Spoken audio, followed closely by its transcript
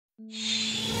The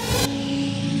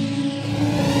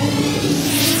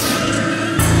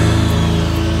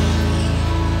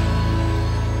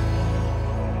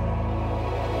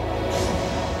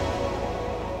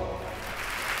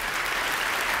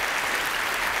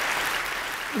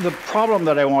problem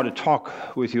that I want to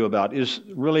talk with you about is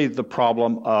really the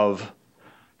problem of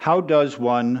how does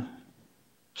one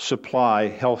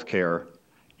supply healthcare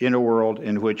in a world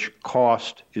in which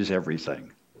cost is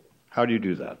everything? How do you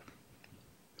do that?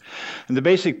 And the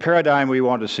basic paradigm I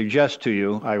want to suggest to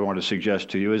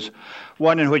you is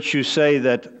one in which you say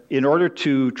that in order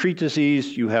to treat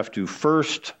disease, you have to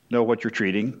first know what you're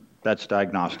treating. That's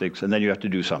diagnostics, and then you have to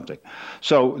do something.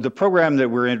 So the program that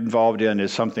we're involved in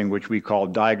is something which we call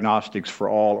Diagnostics for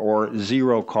All, or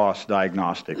zero-cost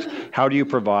diagnostics. How do you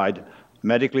provide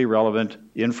medically relevant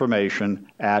information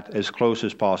at as close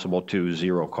as possible to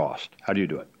zero cost? How do you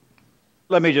do it?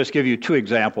 Let me just give you two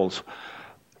examples.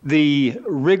 The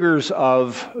rigors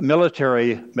of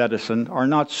military medicine are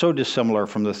not so dissimilar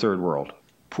from the third world.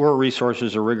 Poor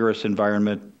resources, a rigorous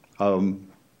environment, a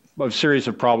series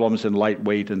of problems in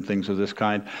lightweight and things of this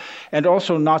kind, and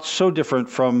also not so different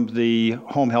from the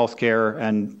home health care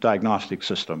and diagnostic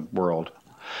system world.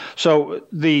 So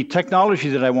the technology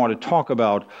that I want to talk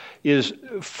about is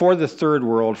for the third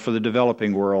world, for the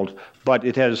developing world, but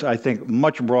it has, I think,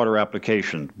 much broader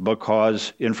application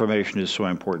because information is so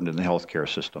important in the healthcare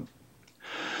system.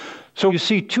 So you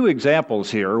see two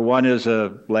examples here. One is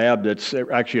a lab that's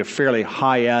actually a fairly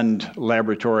high-end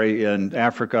laboratory in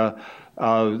Africa.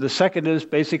 The second is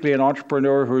basically an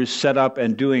entrepreneur who's set up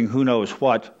and doing who knows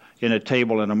what in a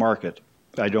table in a market.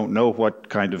 I don't know what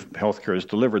kind of healthcare is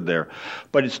delivered there,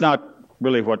 but it's not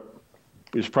really what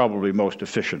is probably most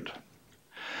efficient.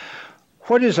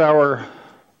 What is our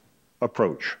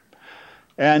approach?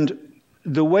 And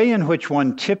the way in which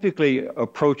one typically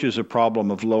approaches a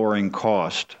problem of lowering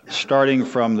cost, starting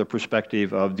from the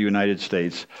perspective of the United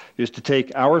States, is to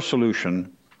take our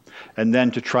solution and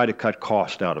then to try to cut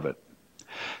cost out of it.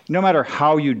 No matter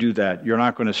how you do that, you're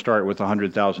not going to start with a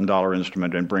 $100,000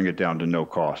 instrument and bring it down to no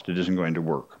cost. It isn't going to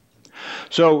work.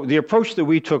 So the approach that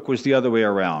we took was the other way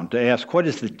around, to ask what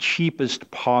is the cheapest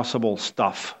possible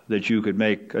stuff that you could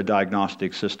make a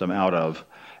diagnostic system out of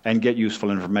and get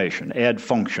useful information, add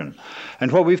function.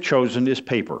 And what we've chosen is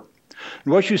paper.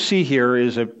 And what you see here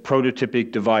is a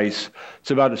prototypic device.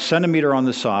 It's about 1 centimeter on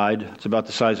the side. It's about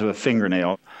the size of a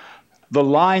fingernail. The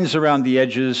lines around the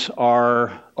edges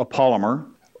are a polymer.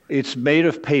 It's made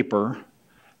of paper,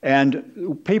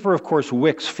 and paper, of course,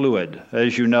 wicks fluid.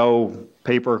 As you know,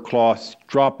 paper cloths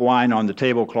drop wine on the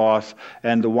tablecloth,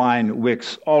 and the wine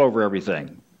wicks all over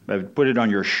everything. Put it on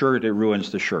your shirt, it ruins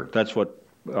the shirt. That's what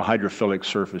a hydrophilic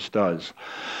surface does.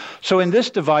 So in this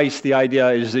device, the idea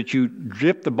is that you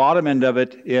dip the bottom end of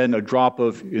it in a drop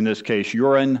of, in this case,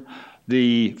 urine.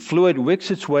 The fluid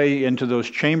wicks its way into those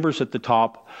chambers at the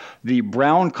top. The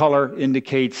brown color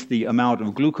indicates the amount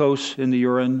of glucose in the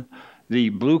urine. The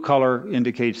blue color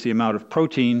indicates the amount of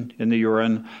protein in the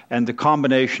urine. And the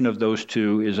combination of those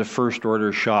two is a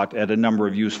first-order shot at a number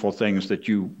of useful things that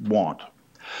you want.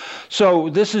 So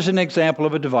this is an example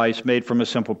of a device made from a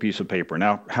simple piece of paper.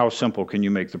 Now, how simple can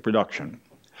you make the production?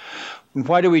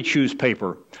 Why do we choose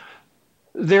paper?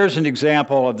 There's an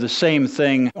example of the same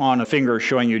thing on a finger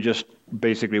showing you just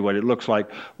basically what it looks like.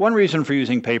 One reason for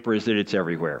using paper is that it's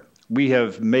everywhere. We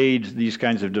have made these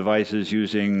kinds of devices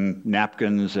using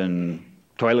napkins and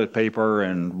toilet paper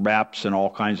and wraps and all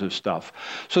kinds of stuff.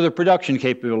 So the production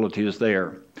capability is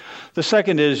there. The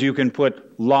second is you can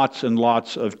put lots and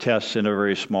lots of tests in a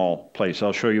very small place.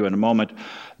 I'll show you in a moment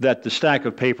that the stack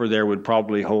of paper there would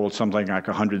probably hold something like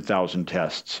 100,000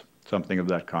 tests, something of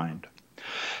that kind.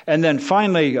 And then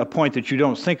finally, a point that you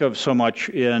don't think of so much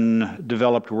in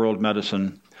developed world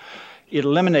medicine, it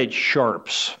eliminates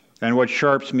sharps. And what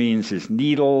sharps means is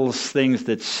needles, things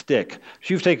that stick.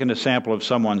 If you've taken a sample of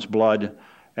someone's blood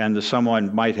and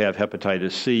someone might have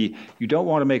hepatitis C, you don't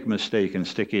want to make a mistake and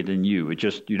stick it in you.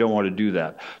 You don't want to do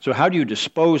that. So how do you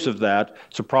dispose of that?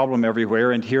 It's a problem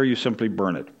everywhere, and here you simply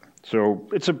burn it. So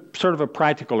it's a sort of a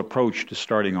practical approach to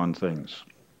starting on things.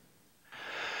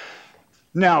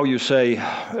 Now you say,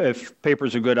 if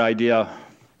paper's a good idea,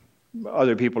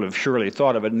 other people have surely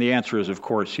thought of it, and the answer is, of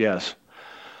course, yes.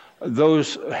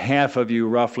 Those half of you,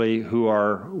 roughly, who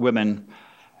are women,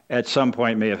 at some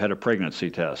point may have had a pregnancy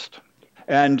test.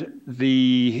 And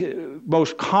the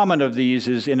most common of these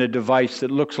is in a device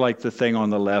that looks like the thing on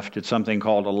the left. It's something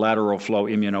called a lateral flow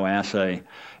immunoassay.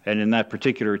 And in that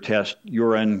particular test,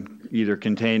 urine either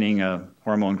containing a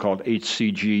hormone called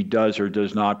HCG does or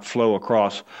does not flow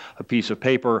across a piece of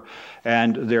paper.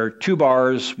 And there are 2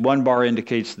 bars. 1 bar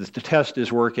indicates that the test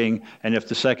is working, and if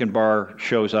the second bar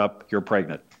shows up, you're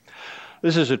pregnant.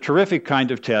 This is a terrific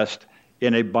kind of test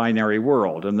in a binary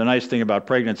world. And the nice thing about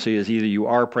pregnancy is either you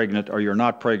are pregnant or you're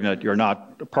not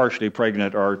partially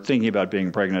pregnant or thinking about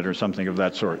being pregnant or something of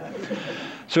that sort.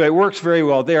 So it works very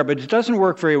well there, but it doesn't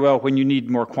work very well when you need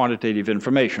more quantitative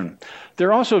information. There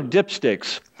are also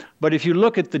dipsticks, but if you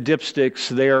look at the dipsticks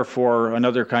there for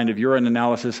another kind of urine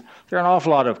analysis, there are an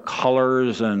awful lot of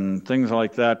colors and things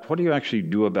like that. What do you actually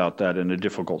do about that in a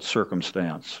difficult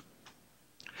circumstance?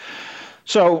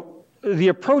 So the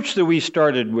approach that we've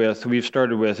started with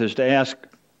is to ask,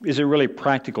 is it really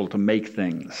practical to make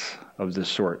things of this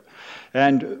sort?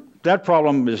 And that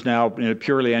problem is now, in a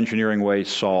purely engineering way,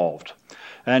 solved.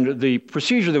 And the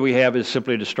procedure that we have is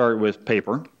simply to start with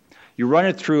paper. You run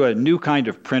it through a new kind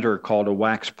of printer called a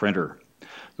wax printer.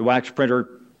 The wax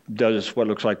printer does what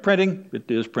looks like printing.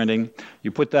 It is printing.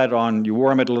 You put that on, you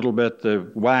warm it a little bit, the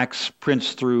wax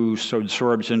prints through, so it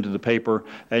absorbs into the paper,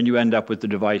 and you end up with the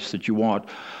device that you want.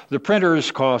 The printers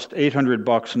cost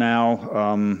 $800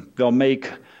 now. They'll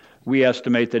make, we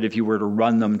estimate that if you were to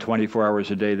run them 24 hours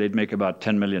a day, they'd make about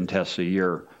 10 million tests a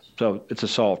year. So it's a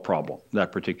solved problem.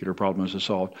 That particular problem is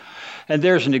solved. And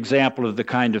there's an example of the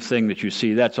kind of thing that you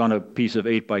see. That's on a piece of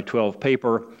 8 by 12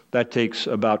 paper. That takes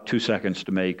about 2 seconds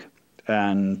to make.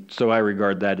 And so I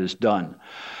regard that as done.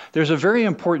 There's a very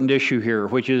important issue here,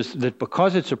 which is that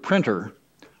because it's a printer,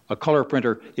 a color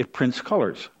printer, it prints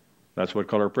colors. That's what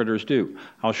color printers do.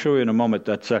 I'll show you in a moment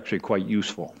that's actually quite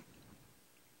useful.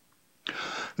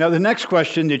 Now, the next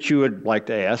question that you would like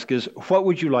to ask is, what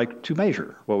would you like to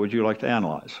measure? What would you like to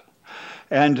analyze?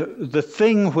 And the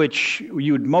thing which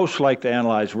you'd most like to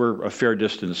analyze, we're a fair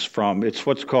distance from, it's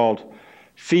what's called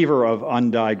fever of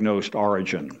undiagnosed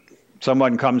origin.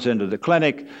 Someone comes into the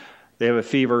clinic, they have a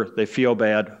fever, they feel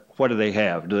bad. What do they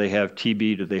have? Do they have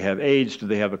TB? Do they have AIDS? Do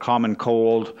they have a common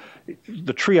cold?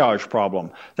 The triage problem.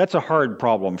 That's a hard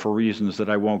problem for reasons that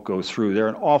I won't go through. There are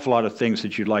an awful lot of things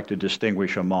that you'd like to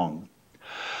distinguish among.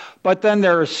 But then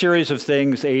there are a series of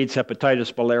things, AIDS,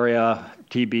 hepatitis, malaria,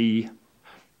 TB,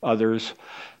 others,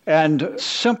 and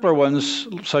simpler ones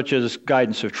such as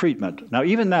guidance of treatment. Now,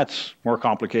 even that's more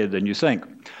complicated than you think.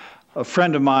 A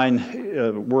friend of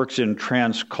mine works in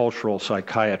transcultural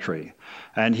psychiatry,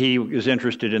 and he is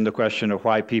interested in the question of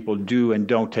why people do and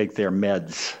don't take their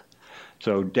meds.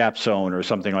 So Dapsone or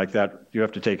something like that, you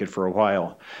have to take it for a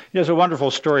while. He has a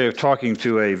wonderful story of talking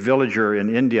to a villager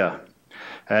in India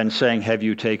and saying, have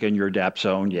you taken your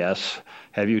Dapsone? Yes.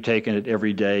 Have you taken it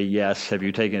every day? Yes. Have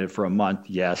you taken it for a month?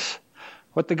 Yes.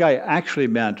 What the guy actually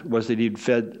meant was that he'd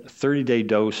fed a 30-day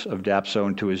dose of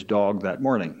Dapsone to his dog that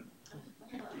morning.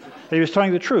 He was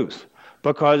telling the truth,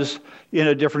 because in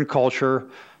a different culture,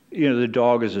 the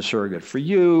dog is a surrogate for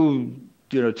you.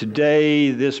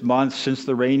 Today, this month, since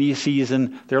the rainy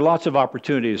season, there are lots of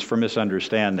opportunities for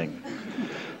misunderstanding.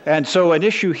 And so an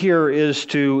issue here is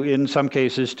to, in some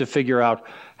cases, to figure out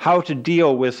how to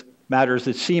deal with matters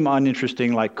that seem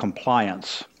uninteresting, like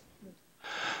compliance.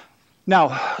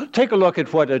 Now, take a look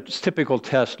at what a typical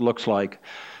test looks like.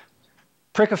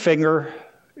 Prick a finger,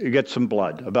 you get some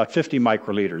blood, about 50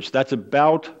 microliters. That's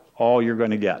about all you're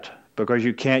going to get, because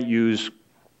you can't use,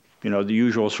 the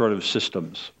usual sort of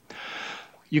systems.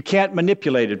 You can't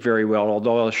manipulate it very well,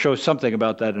 although I'll show something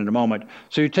about that in a moment.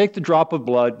 So you take the drop of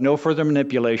blood, no further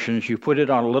manipulations, you put it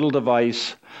on a little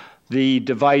device. The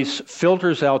device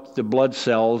filters out the blood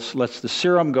cells, lets the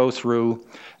serum go through,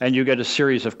 and you get a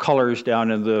series of colors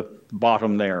down in the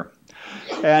bottom there.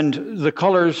 And the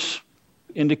colors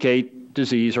indicate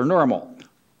disease or normal.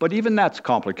 But even that's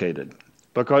complicated,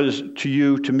 because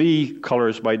to me,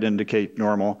 colors might indicate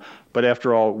normal, but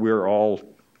after all, we're all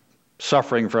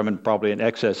suffering from probably an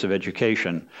excess of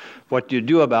education. What do you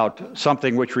do about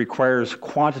something which requires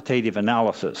quantitative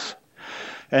analysis?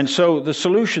 And so the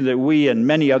solution that we and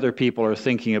many other people are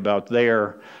thinking about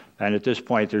there, and at this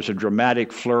point there's a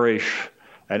dramatic flourish,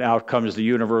 and out comes the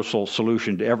universal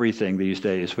solution to everything these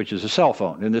days, which is a cell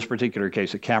phone, in this particular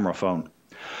case a camera phone.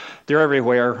 They're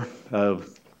everywhere,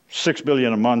 6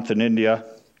 billion a month in India.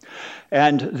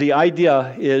 And the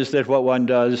idea is that what one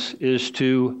does is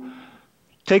to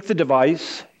take the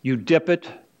device, you dip it,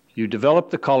 you develop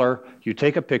the color, You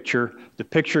take a picture, the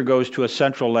picture goes to a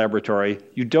central laboratory.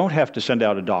 You don't have to send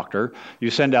out a doctor. You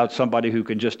send out somebody who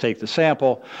can just take the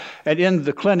sample. And in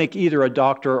the clinic, either a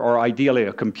doctor or ideally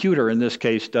a computer, in this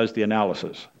case, does the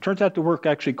analysis. Turns out to work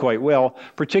actually quite well,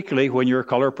 particularly when your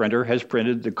color printer has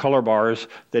printed the color bars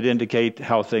that indicate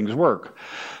how things work.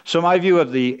 So my view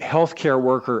of the healthcare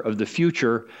worker of the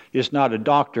future is not a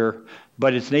doctor,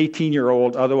 but it's an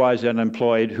 18-year-old, otherwise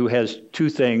unemployed, who has two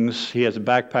things. He has a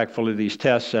backpack full of these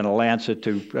tests and a lancet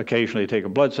to occasionally take a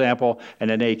blood sample and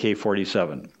an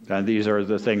AK-47. And these are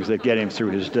the things that get him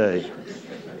through his day.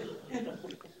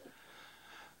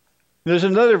 There's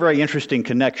another very interesting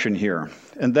connection here,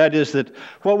 and that is that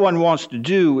what one wants to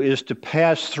do is to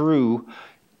pass through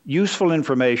useful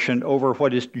information over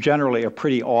what is generally a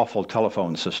pretty awful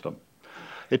telephone system.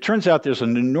 It turns out there's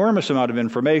an enormous amount of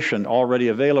information already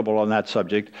available on that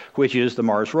subject, which is the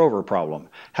Mars rover problem.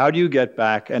 How do you get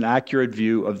back an accurate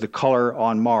view of the color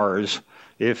on Mars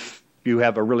if you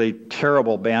have a really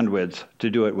terrible bandwidth to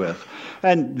do it with?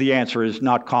 And the answer is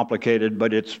not complicated,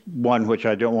 but it's one which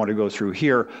I don't want to go through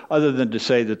here, other than to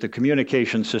say that the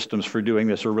communication systems for doing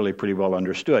this are really pretty well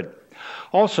understood.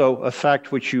 Also, a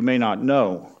fact which you may not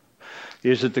know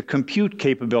is that the compute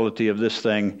capability of this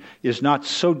thing is not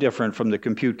so different from the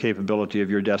compute capability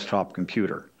of your desktop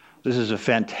computer. This is a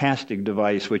fantastic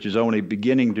device which is only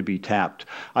beginning to be tapped.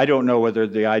 I don't know whether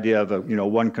the idea of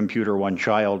one computer, one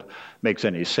child makes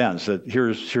any sense, that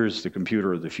here's the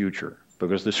computer of the future,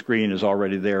 because the screen is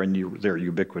already there and they're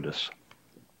ubiquitous.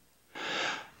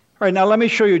 All right, now let me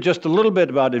show you just a little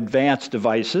bit about advanced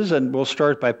devices, and we'll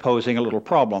start by posing a little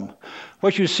problem.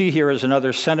 What you see here is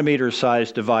another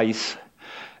centimeter-sized device,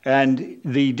 and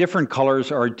the different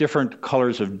colors are different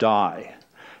colors of dye.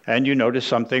 And you notice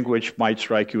something which might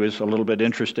strike you as a little bit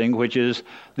interesting, which is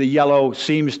the yellow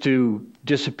seems to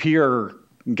disappear,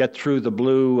 get through the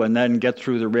blue, and then get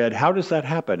through the red. How does that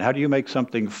happen? How do you make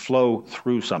something flow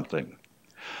through something?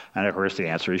 And of course the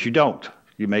answer is you don't.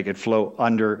 You make it flow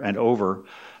under and over.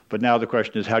 But now the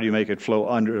question is, how do you make it flow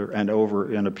under and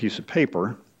over in a piece of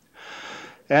paper?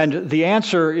 And the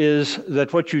answer is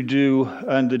that what you do,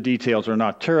 and the details are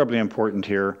not terribly important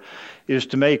here, is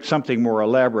to make something more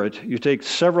elaborate. You take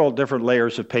several different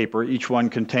layers of paper, each one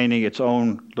containing its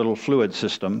own little fluid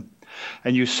system,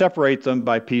 and you separate them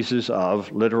by pieces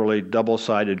of literally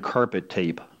double-sided carpet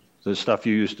tape, the stuff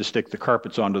you use to stick the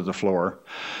carpets onto the floor.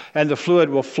 And the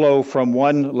fluid will flow from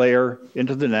one layer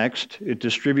into the next. It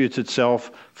distributes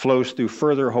itself, flows through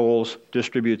further holes,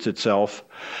 distributes itself.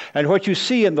 And what you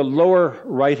see in the lower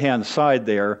right-hand side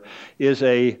there is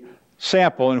a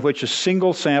sample in which a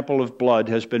single sample of blood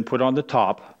has been put on the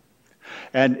top,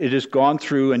 and it has gone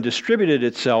through and distributed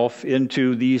itself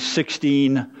into these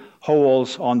 16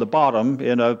 holes on the bottom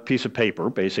in a piece of paper.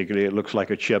 Basically, it looks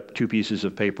like a chip, 2 pieces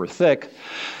of paper thick.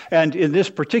 And in this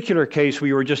particular case,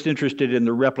 we were just interested in the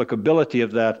replicability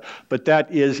of that, but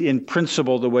that is in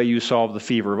principle the way you solve the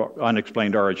fever of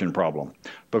unexplained origin problem,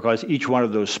 because each one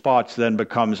of those spots then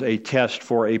becomes a test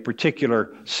for a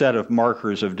particular set of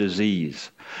markers of disease.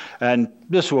 And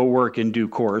this will work in due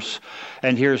course.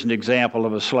 And here's an example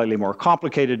of a slightly more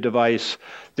complicated device.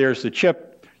 There's the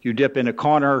chip. You dip in a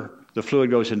corner. The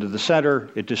fluid goes into the center.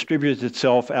 It distributes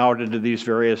itself out into these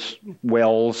various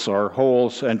wells or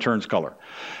holes and turns color.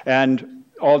 And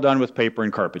all done with paper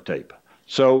and carpet tape.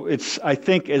 So it's, I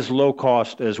think, as low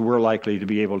cost as we're likely to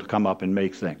be able to come up and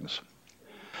make things.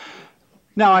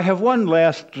 Now, I have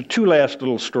two last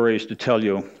little stories to tell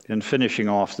you in finishing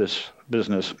off this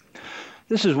business.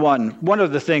 This is one. One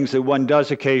of the things that one does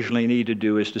occasionally need to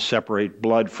do is to separate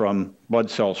blood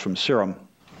cells from serum.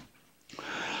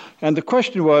 And the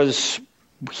question was,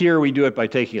 here we do it by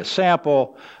taking a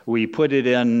sample, we put it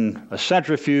in a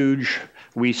centrifuge,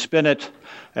 we spin it,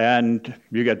 and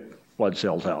you get blood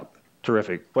cells out.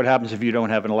 Terrific. What happens if you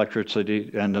don't have an electricity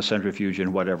and a centrifuge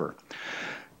and whatever?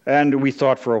 And we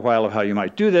thought for a while of how you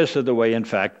might do this, and the way, in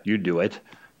fact, you do it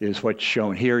is what's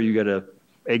shown here. You get an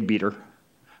egg beater,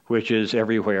 which is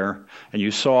everywhere, and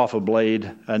you saw off a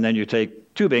blade, and then you take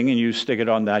tubing and you stick it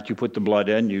on that, you put the blood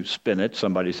in, you spin it,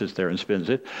 somebody sits there and spins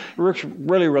it. It works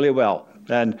really, really well.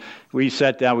 And we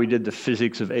sat down, we did the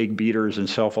physics of egg beaters and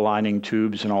self-aligning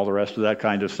tubes and all the rest of that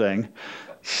kind of thing.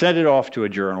 Sent it off to a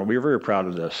journal. We were very proud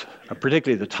of this,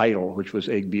 particularly the title, which was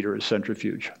Egg Beater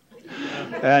Centrifuge.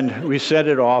 And we sent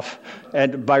it off,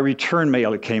 and by return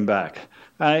mail it came back.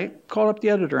 And I called up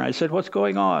the editor and I said, "What's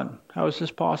going on? How is this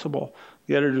possible?"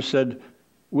 The editor said,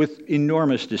 with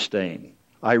enormous disdain,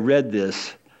 "I read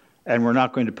this, and we're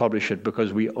not going to publish it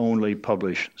because we only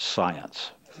publish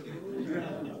science."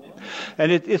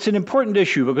 And it's an important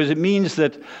issue because it means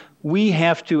that we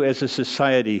have to, as a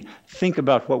society, think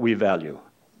about what we value.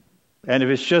 And if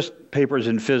it's just papers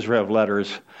and phys rev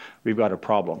letters, we've got a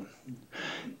problem.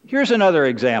 Here's another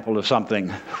example of something,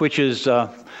 which is,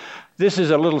 this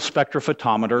is a little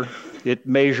spectrophotometer. It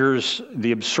measures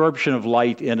the absorption of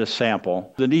light in a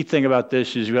sample. The neat thing about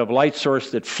this is you have a light source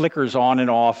that flickers on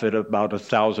and off at about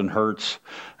 1,000 hertz,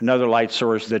 another light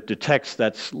source that detects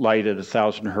that light at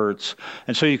 1,000 hertz,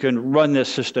 and so you can run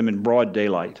this system in broad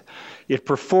daylight. It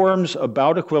performs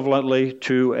about equivalently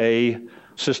to a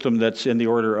system that's in the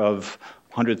order of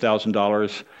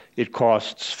 $100,000. It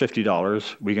costs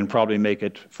 $50. We can probably make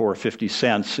it for 50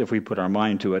 cents if we put our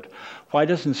mind to it. Why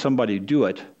doesn't somebody do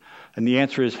it? And the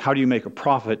answer is, how do you make a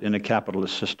profit in a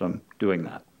capitalist system doing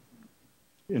that?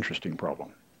 Interesting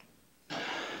problem.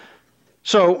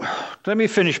 So let me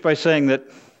finish by saying that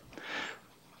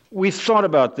we've thought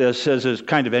about this as a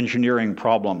kind of engineering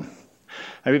problem.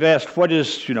 And we've asked, what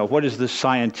is the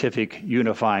scientific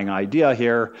unifying idea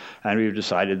here? And we've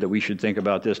decided that we should think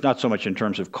about this not so much in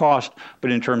terms of cost,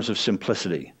 but in terms of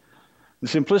simplicity. And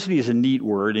simplicity is a neat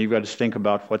word, and you've got to think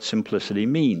about what simplicity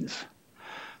means.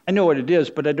 I know what it is,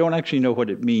 but I don't actually know what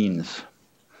it means.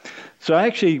 So I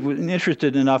actually was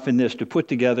interested enough in this to put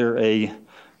together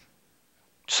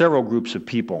several groups of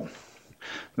people.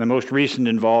 The most recent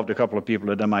involved a couple of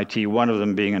people at MIT, one of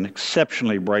them being an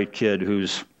exceptionally bright kid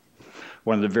who's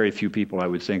one of the very few people I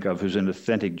would think of who's an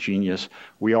authentic genius.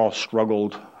 We all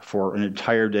struggled for an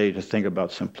entire day to think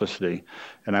about simplicity,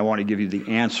 and I want to give you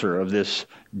the answer of this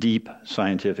deep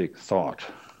scientific thought.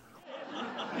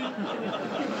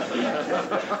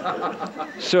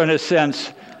 So in a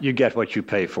sense, you get what you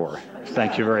pay for.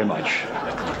 Thank you very much.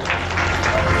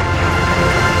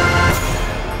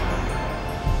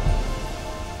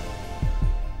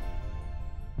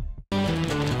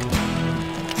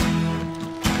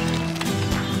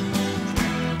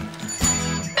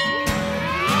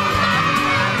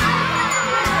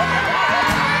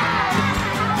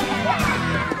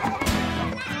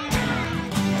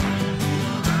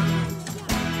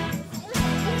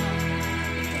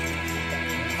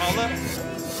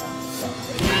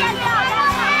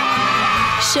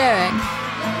 Sharing.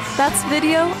 That's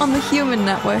video on the Human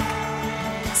Network.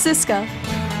 Siska,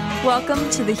 welcome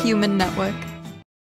to the Human Network.